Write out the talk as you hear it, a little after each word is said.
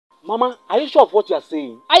Mama, are you sure of what you are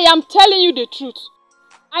saying? I am telling you the truth.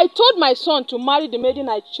 I told my son to marry the maiden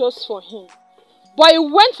I chose for him. But he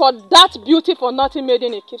went for that beauty-for-nothing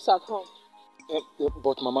maiden he keeps at home.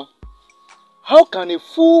 But Mama, how can a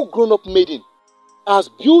full grown-up maiden, as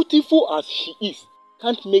beautiful as she is,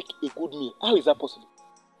 can't make a good meal? How is that possible?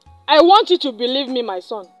 I want you to believe me, my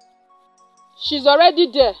son. She's already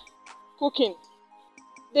there, cooking.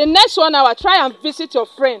 The next 1 hour, try and visit your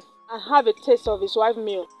friend and have a taste of his wife's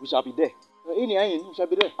meal. We shall be there. We shall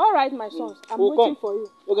be there. All right, my sons. I'm waiting for you.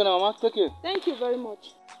 Okay, now, Mama. Take care. Thank you very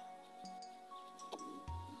much.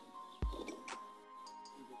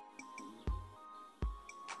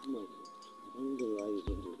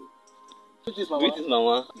 Greetings,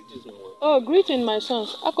 Mama. Oh, greeting, my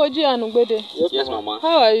sons. Akoji and Ugbede. Yes, Mama.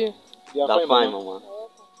 How are you? That's fine, Mama.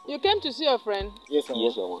 You came to see your friend? Yes, Mama.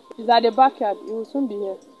 Yes, Mama. He's at the backyard. He will soon be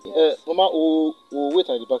here. Mama, we'll wait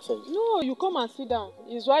at the backside. No, you come and sit down.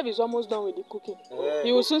 His wife is almost done with the cooking.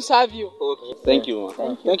 He will soon serve you. Okay. Thank you,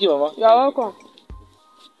 Mama. Thank you, Mama. You are welcome.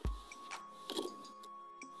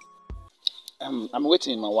 I'm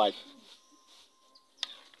waiting, my wife.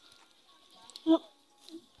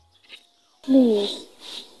 Please,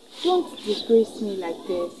 don't disgrace me like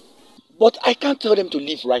this. But I can't tell them to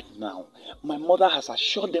leave right now. My mother has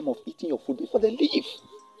assured them of eating your food before they leave.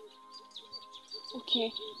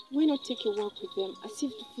 Okay, why not take a walk with them as if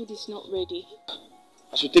the food is not ready?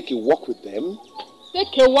 I should take a walk with them?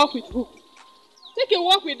 Take a walk with who? Take a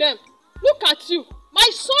walk with them. Look at you. My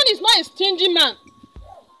son is not a stingy man.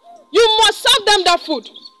 You must serve them that food.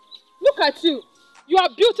 Look at you. You are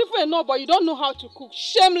beautiful enough, but you don't know how to cook.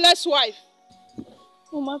 Shameless wife.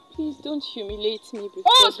 Mama, please don't humiliate me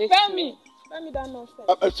before spare me. Spare me that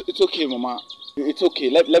nonsense. It's okay, Mama. It's okay.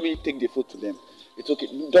 Let me take the food to them. It's okay.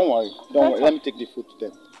 Don't worry. Don't worry. Let me take the food to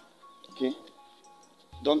them. Okay?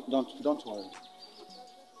 Don't worry.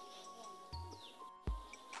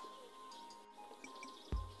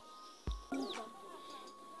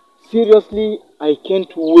 Seriously, I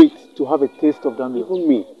can't wait to have a taste of that meal. Even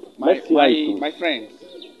me. My friend.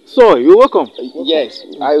 So, you're welcome. Yes,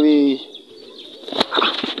 I will.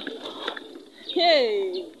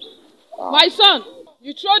 Hey, my son,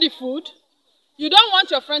 you throw the food? You don't want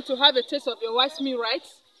your friend to have a taste of your wife's meal, right?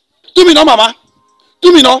 Do me no, Mama.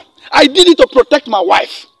 Do me no. I did it to protect my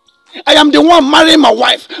wife. I am the one marrying my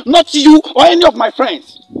wife, not you or any of my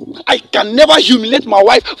friends. I can never humiliate my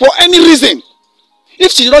wife for any reason.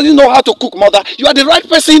 If she doesn't know how to cook, mother, you are the right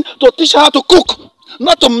person to teach her how to cook,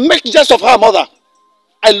 not to make jest of her, mother.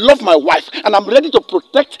 I love my wife and I'm ready to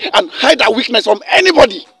protect and hide her weakness from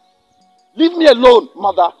anybody. Leave me alone,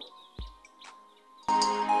 mother.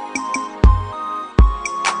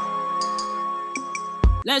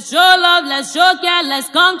 Let's show love, let's show care, let's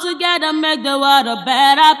come together, make the world a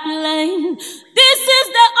better place. This is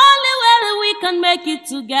the only way that we can make it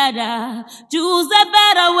together. Choose a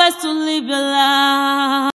better ways to live your life.